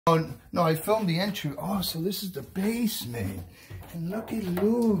Oh, no, I filmed the entry. Oh, so this is the basement. And look at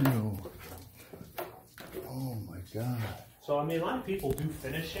Lulu. Oh, my God. So, I mean, a lot of people do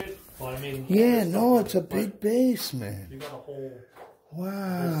finish it, but I mean... Yeah, no, it's a big basement. You got a whole...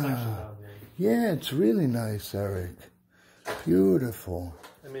 Wow. section down there. Yeah, it's really nice, Eric. Beautiful.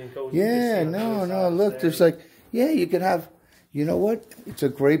 I mean, go... Yeah, no, look, there's like... Yeah, you can have... You know what? It's a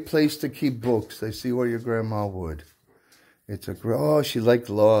great place to keep books. I see where your grandma would. It's a great... Oh, she liked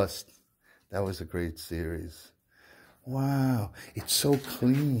Lost. That was a great series. Wow. It's so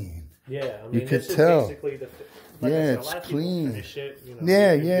clean. Yeah, I mean, you could this tell. Is basically the... Like yeah, I said, it's a lot of clean. Finish it, you know,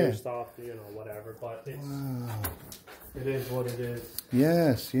 yeah, you yeah. do stuff, you know, whatever, but it's... Wow. It is what it is.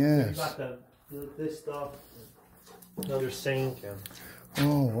 Yes, yes. You got this stuff, another sink, and...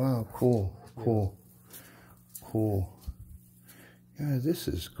 Oh, wow, cool, cool, cool. Yeah, this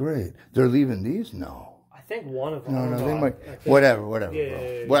is great. They're leaving these? No. I think one of them... No, they might... Whatever.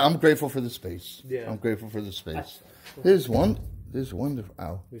 Yeah. Well, I'm grateful for the space. Yeah. I'm grateful for the space. There's wonderful...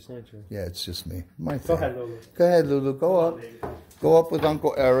 Ow. Yeah, it's just me. My thing. Go ahead, Lulu. Go ahead, Lulu. Go up. Go up with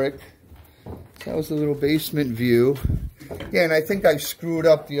Uncle Eric. That was the little basement view. Yeah, and I think I screwed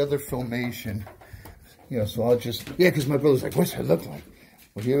up the other filmation. You know, so I'll just... Yeah, because my brother's like, what's that look like?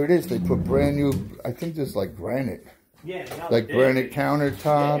 Well, here it is. They put brand new... I think there's like granite. Yeah. Like granite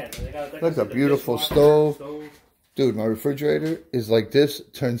countertop. Yeah, look, a beautiful stove. Dude, my refrigerator is like this,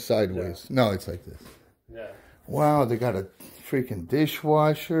 turned sideways. Yeah. No, it's like this. Yeah. Wow, they got a freaking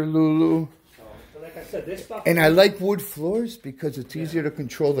dishwasher, Lulu. So like I said, this stuff... And I like wood floors because it's easier to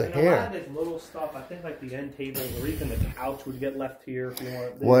control the hair. A lot of this little stuff, I think like the end tables or even the couch would get left here if you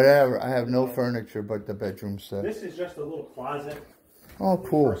want. Whatever. I have no furniture but the bedroom set. This is just a little closet. Oh,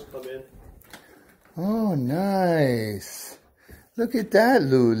 cool. Oh, nice. Look at that,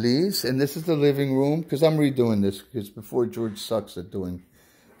 Lulis. And this is the living room because I'm redoing this because before George sucks at doing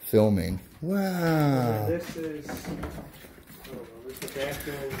filming. Wow. This is the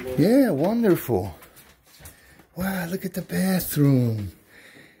bathroom. Yeah, wonderful. Wow, look at the bathroom.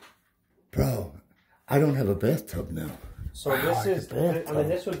 Bro, I don't have a bathtub now. So wow, this is, I mean,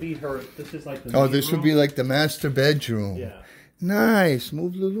 this would be her, this is like the Oh, this would be like the master bedroom. Yeah. Nice.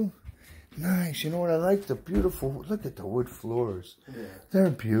 Move, Lulu. Nice. You know what I like? The beautiful, look at the wood floors. Yeah. They're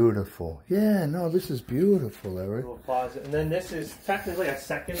beautiful. Yeah, no, this is beautiful, Eric. Little closet. And then this is technically a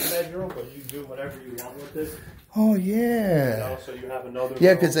second bedroom, but you do whatever you want with this. Oh, yeah. You know, so you have another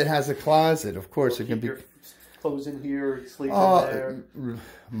Yeah, because it has a closet. Of course, it can be... Clothes in here, sleep in there.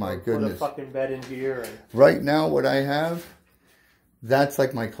 My goodness. Put a fucking bed in here. And... Right now, what I have, that's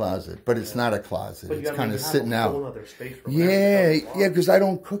like my closet, but it's not a closet. But it's kind of sitting out. Yeah, because I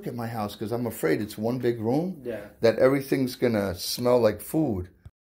don't cook at my house because I'm afraid it's one big room that everything's going to smell like food.